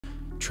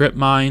trip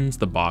mines,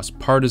 the boss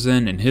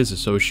partisan and his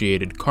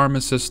associated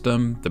karma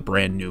system, the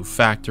brand new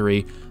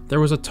factory. There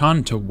was a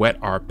ton to whet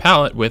our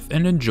palate with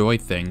and enjoy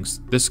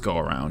things this go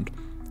around.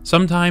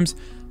 Sometimes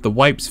the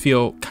wipes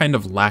feel kind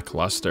of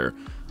lackluster,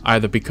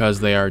 either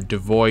because they are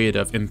devoid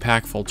of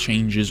impactful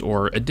changes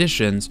or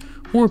additions,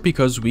 or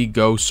because we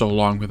go so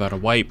long without a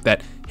wipe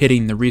that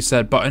hitting the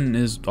reset button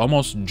is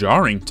almost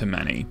jarring to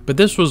many. But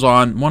this was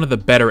on one of the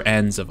better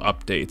ends of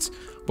updates.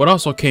 What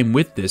also came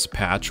with this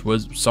patch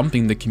was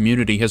something the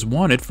community has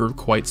wanted for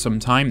quite some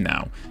time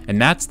now,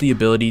 and that's the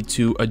ability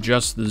to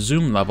adjust the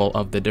zoom level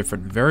of the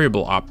different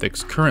variable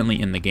optics currently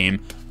in the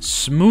game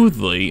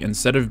smoothly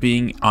instead of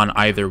being on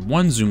either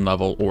one zoom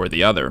level or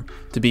the other.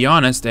 To be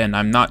honest, and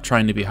I'm not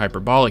trying to be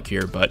hyperbolic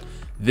here, but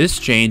this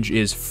change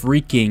is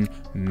freaking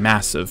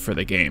massive for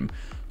the game.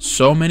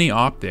 So many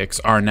optics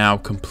are now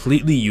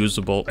completely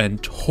usable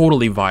and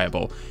totally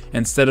viable,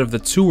 instead of the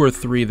 2 or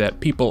 3 that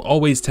people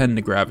always tend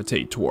to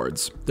gravitate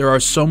towards. There are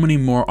so many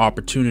more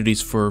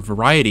opportunities for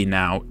variety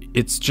now,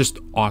 it's just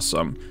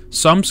awesome.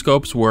 Some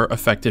scopes were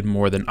affected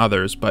more than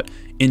others, but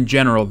in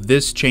general,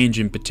 this change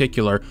in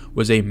particular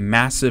was a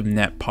massive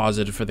net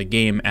positive for the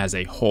game as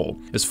a whole.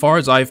 As far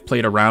as I've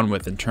played around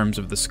with in terms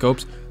of the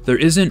scopes, there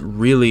isn't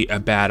really a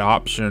bad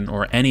option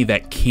or any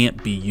that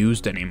can't be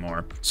used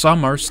anymore.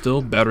 Some are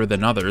still better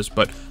than others,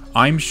 but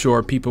I'm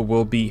sure people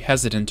will be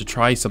hesitant to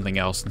try something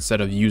else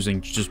instead of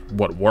using just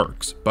what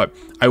works. But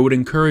I would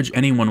encourage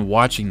anyone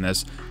watching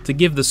this to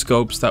give the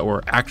scopes that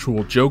were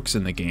actual jokes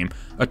in the game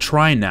a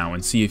try now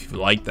and see if you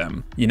like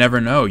them. You never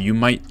know, you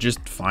might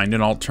just find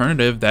an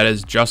alternative that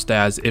is just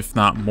as, if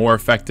not more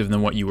effective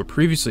than what you were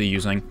previously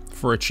using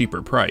for a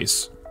cheaper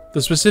price.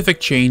 The specific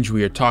change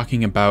we are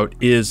talking about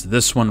is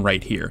this one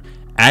right here.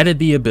 Added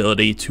the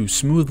ability to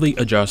smoothly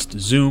adjust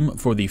zoom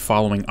for the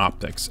following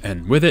optics,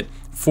 and with it,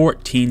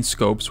 14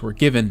 scopes were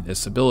given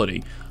this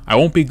ability. I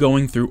won't be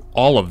going through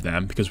all of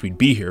them because we'd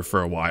be here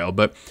for a while,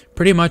 but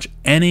pretty much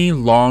any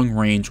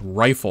long-range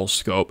rifle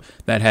scope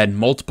that had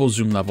multiple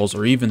zoom levels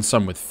or even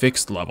some with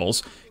fixed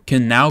levels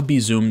can now be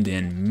zoomed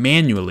in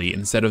manually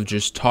instead of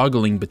just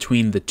toggling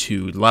between the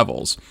 2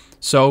 levels.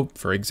 So,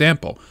 for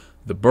example,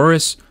 the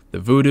Burris, the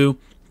Voodoo,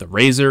 the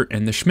Razor,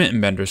 and the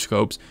Schmittenbender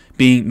scopes,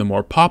 being the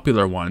more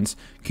popular ones,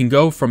 can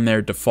go from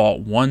their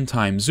default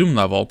 1x zoom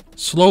level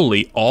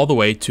slowly all the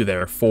way to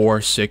their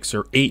 4, 6,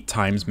 or 8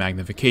 times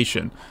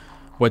magnification.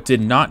 What did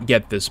not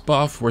get this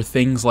buff were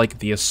things like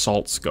the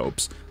assault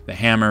scopes, the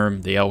Hammer,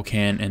 the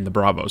Elcan, and the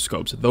Bravo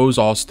scopes. Those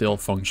all still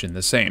function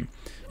the same.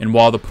 And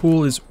while the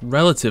pool is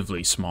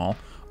relatively small,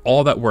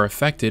 all that were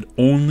affected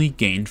only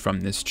gained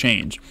from this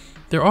change.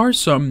 There are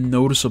some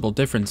noticeable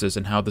differences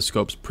in how the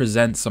scopes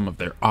present some of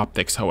their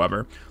optics,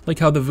 however, like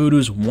how the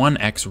Voodoo's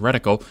 1x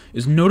reticle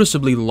is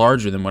noticeably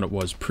larger than what it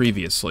was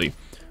previously.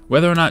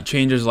 Whether or not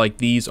changes like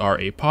these are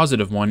a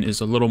positive one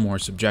is a little more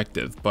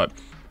subjective, but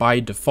by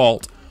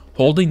default,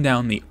 holding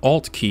down the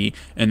Alt key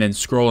and then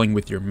scrolling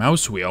with your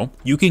mouse wheel,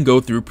 you can go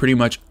through pretty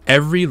much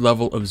every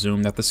level of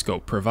zoom that the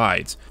scope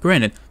provides.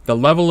 Granted, the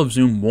level of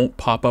zoom won't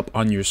pop up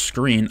on your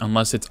screen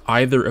unless it's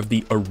either of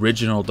the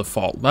original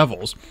default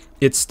levels.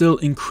 It's still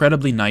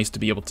incredibly nice to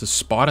be able to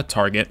spot a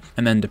target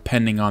and then,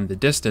 depending on the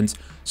distance,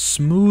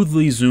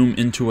 smoothly zoom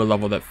into a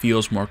level that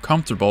feels more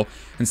comfortable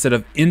instead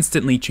of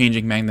instantly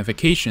changing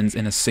magnifications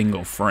in a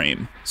single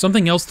frame.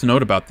 Something else to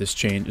note about this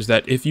change is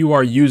that if you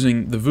are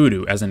using the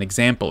Voodoo as an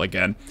example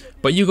again,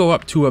 but you go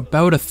up to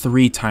about a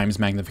 3 times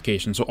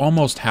magnification, so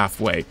almost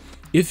halfway,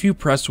 if you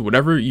press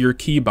whatever your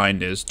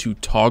keybind is to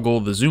toggle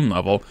the zoom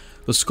level,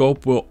 the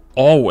scope will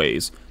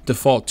always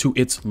default to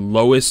its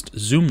lowest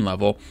zoom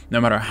level,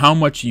 no matter how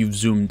much you've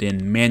zoomed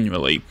in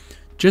manually.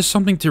 Just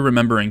something to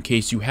remember in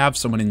case you have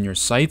someone in your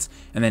sights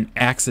and then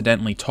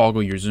accidentally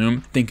toggle your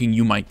zoom thinking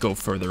you might go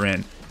further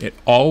in. It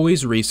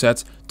always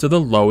resets to the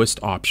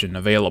lowest option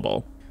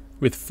available.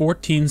 With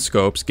 14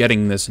 scopes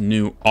getting this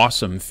new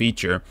awesome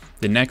feature,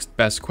 the next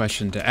best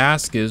question to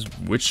ask is,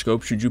 which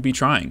scope should you be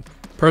trying?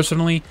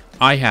 Personally,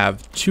 I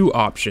have 2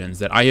 options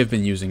that I have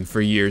been using for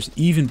years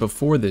even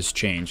before this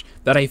change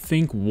that I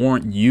think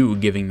warrant you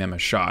giving them a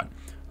shot.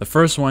 The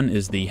first one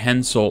is the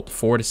Hensoldt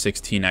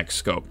 4-16x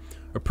scope,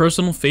 a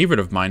personal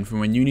favorite of mine for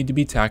when you need to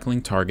be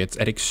tackling targets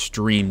at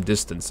extreme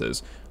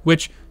distances,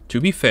 which, to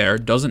be fair,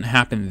 doesn't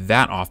happen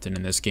that often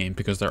in this game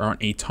because there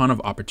aren't a ton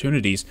of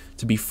opportunities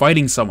to be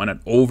fighting someone at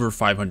over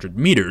 500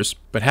 meters,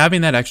 but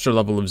having that extra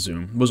level of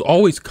zoom was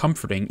always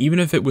comforting, even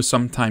if it was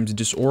sometimes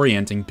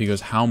disorienting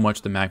because how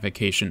much the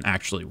magnification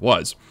actually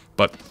was.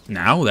 But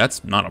now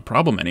that's not a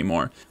problem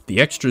anymore.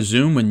 The extra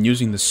zoom when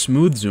using the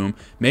smooth zoom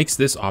makes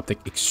this optic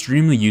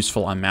extremely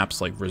useful on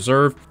maps like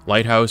Reserve,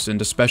 Lighthouse,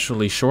 and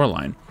especially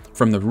Shoreline.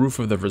 From the roof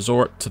of the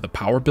resort to the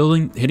power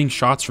building, hitting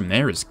shots from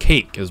there is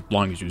cake as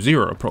long as you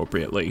zero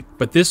appropriately.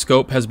 But this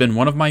scope has been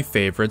one of my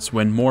favorites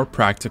when more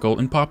practical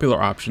and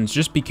popular options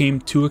just became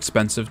too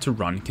expensive to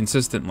run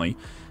consistently.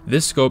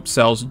 This scope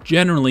sells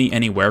generally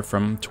anywhere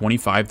from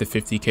 25 to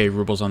 50k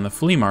rubles on the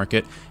flea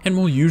market and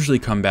will usually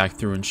come back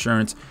through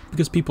insurance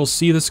because people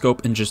see the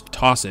scope and just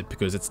toss it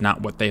because it's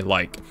not what they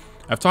like.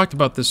 I've talked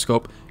about this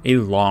scope a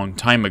long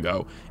time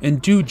ago,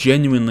 and do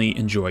genuinely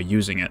enjoy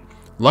using it.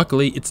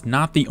 Luckily, it's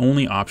not the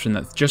only option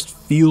that just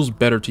feels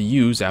better to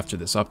use after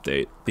this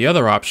update. The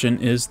other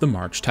option is the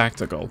March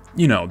Tactical.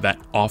 You know, that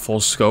awful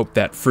scope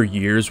that for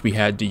years we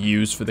had to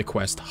use for the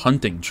quest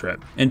hunting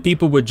trip. And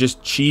people would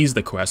just cheese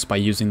the quest by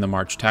using the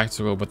March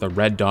Tactical with a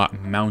red dot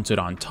mounted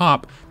on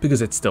top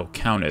because it still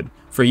counted.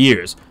 For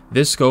years,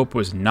 this scope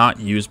was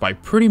not used by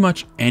pretty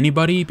much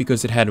anybody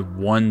because it had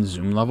one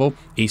zoom level,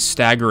 a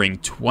staggering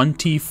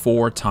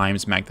 24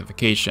 times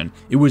magnification.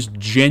 It was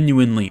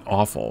genuinely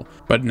awful.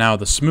 But now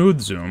the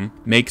smooth zoom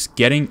makes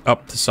getting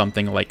up to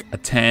something like a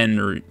 10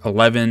 or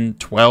 11,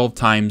 12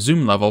 times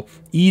zoom level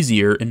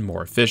easier and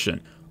more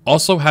efficient.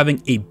 Also,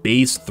 having a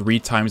base 3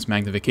 times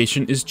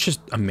magnification is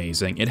just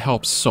amazing. It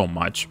helps so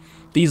much.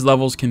 These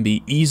levels can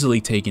be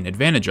easily taken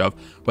advantage of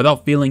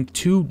without feeling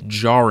too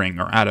jarring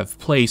or out of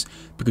place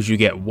because you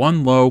get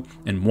one low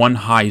and one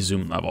high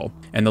zoom level.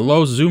 And the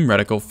low zoom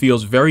reticle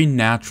feels very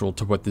natural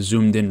to what the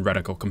zoomed in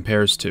reticle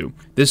compares to.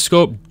 This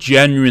scope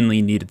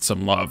genuinely needed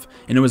some love,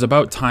 and it was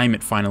about time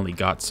it finally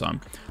got some.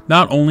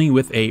 Not only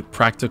with a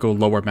practical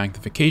lower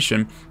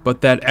magnification,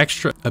 but that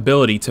extra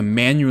ability to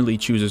manually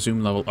choose a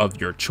zoom level of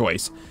your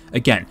choice.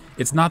 Again,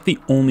 it's not the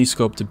only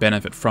scope to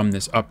benefit from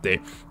this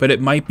update, but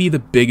it might be the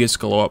biggest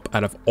glow up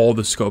out of all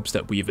the scopes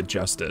that we've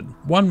adjusted.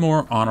 One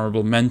more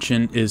honorable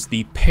mention is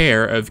the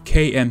pair of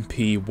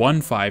KMP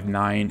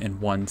 159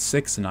 and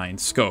 169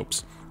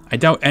 scopes. I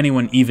doubt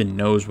anyone even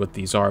knows what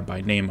these are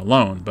by name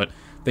alone, but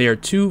they are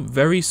two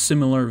very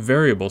similar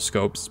variable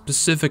scopes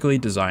specifically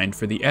designed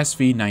for the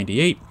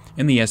SV98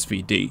 and the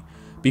SVD.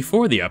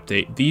 Before the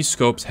update, these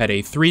scopes had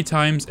a 3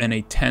 times and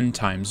a 10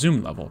 times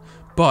zoom level,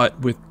 but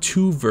with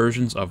two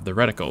versions of the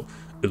reticle,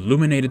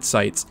 illuminated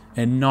sights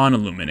and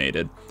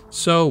non-illuminated.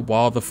 So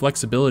while the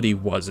flexibility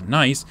was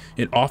nice,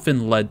 it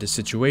often led to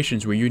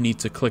situations where you need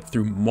to click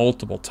through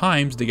multiple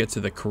times to get to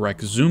the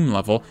correct zoom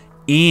level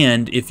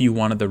and if you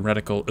wanted the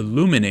reticle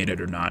illuminated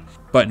or not.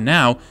 But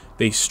now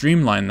they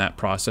streamlined that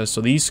process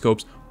so these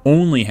scopes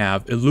only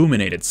have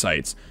illuminated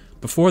sights.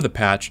 Before the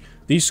patch,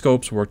 these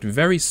scopes worked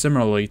very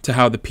similarly to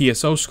how the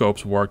PSO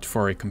scopes worked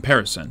for a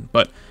comparison,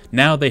 but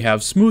now they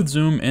have smooth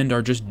zoom and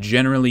are just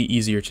generally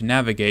easier to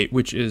navigate,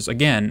 which is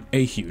again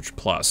a huge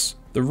plus.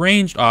 The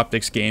ranged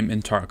optics game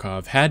in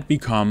Tarkov had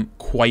become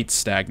quite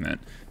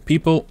stagnant,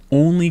 people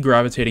only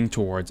gravitating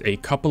towards a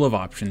couple of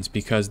options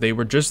because they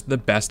were just the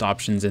best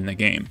options in the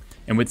game.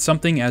 And with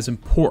something as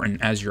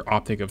important as your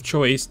optic of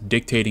choice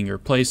dictating your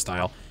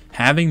playstyle,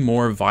 having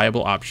more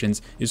viable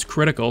options is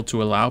critical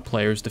to allow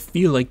players to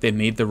feel like they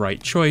made the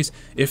right choice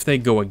if they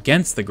go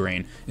against the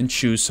grain and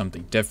choose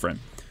something different.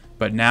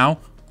 But now,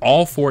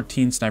 all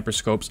 14 sniper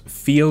scopes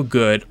feel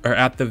good, or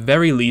at the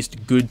very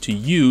least good to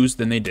use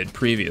than they did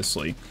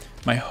previously.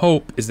 My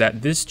hope is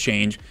that this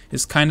change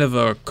is kind of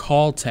a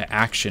call to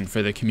action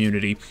for the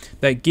community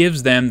that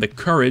gives them the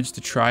courage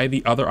to try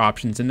the other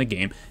options in the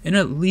game and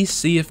at least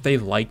see if they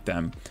like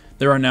them.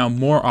 There are now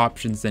more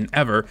options than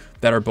ever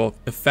that are both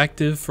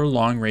effective for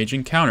long-range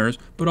encounters,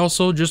 but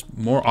also just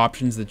more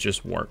options that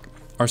just work.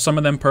 Are some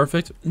of them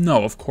perfect?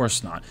 No, of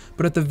course not.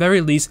 But at the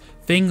very least,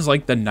 things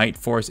like the Night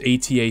Force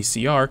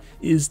ATA-CR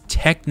is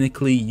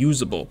technically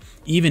usable,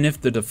 even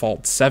if the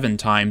default 7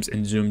 times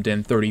and zoomed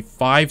in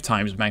 35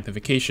 times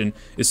magnification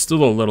is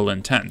still a little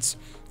intense.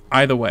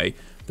 Either way,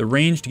 the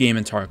ranged game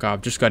in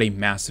Tarkov just got a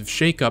massive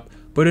shakeup,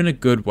 but in a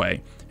good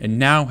way, and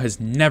now has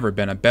never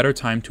been a better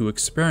time to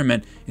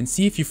experiment and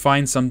see if you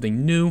find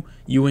something new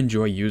you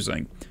enjoy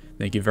using.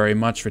 Thank you very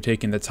much for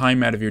taking the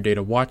time out of your day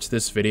to watch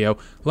this video.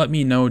 Let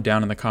me know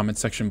down in the comment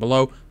section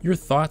below your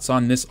thoughts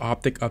on this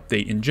optic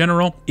update in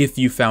general, if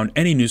you found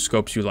any new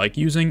scopes you like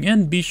using,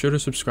 and be sure to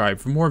subscribe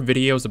for more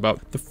videos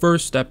about the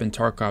first step in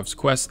Tarkov's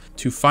quest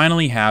to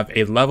finally have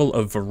a level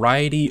of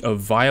variety of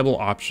viable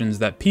options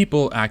that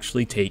people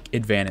actually take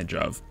advantage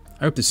of.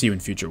 I hope to see you in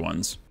future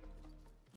ones.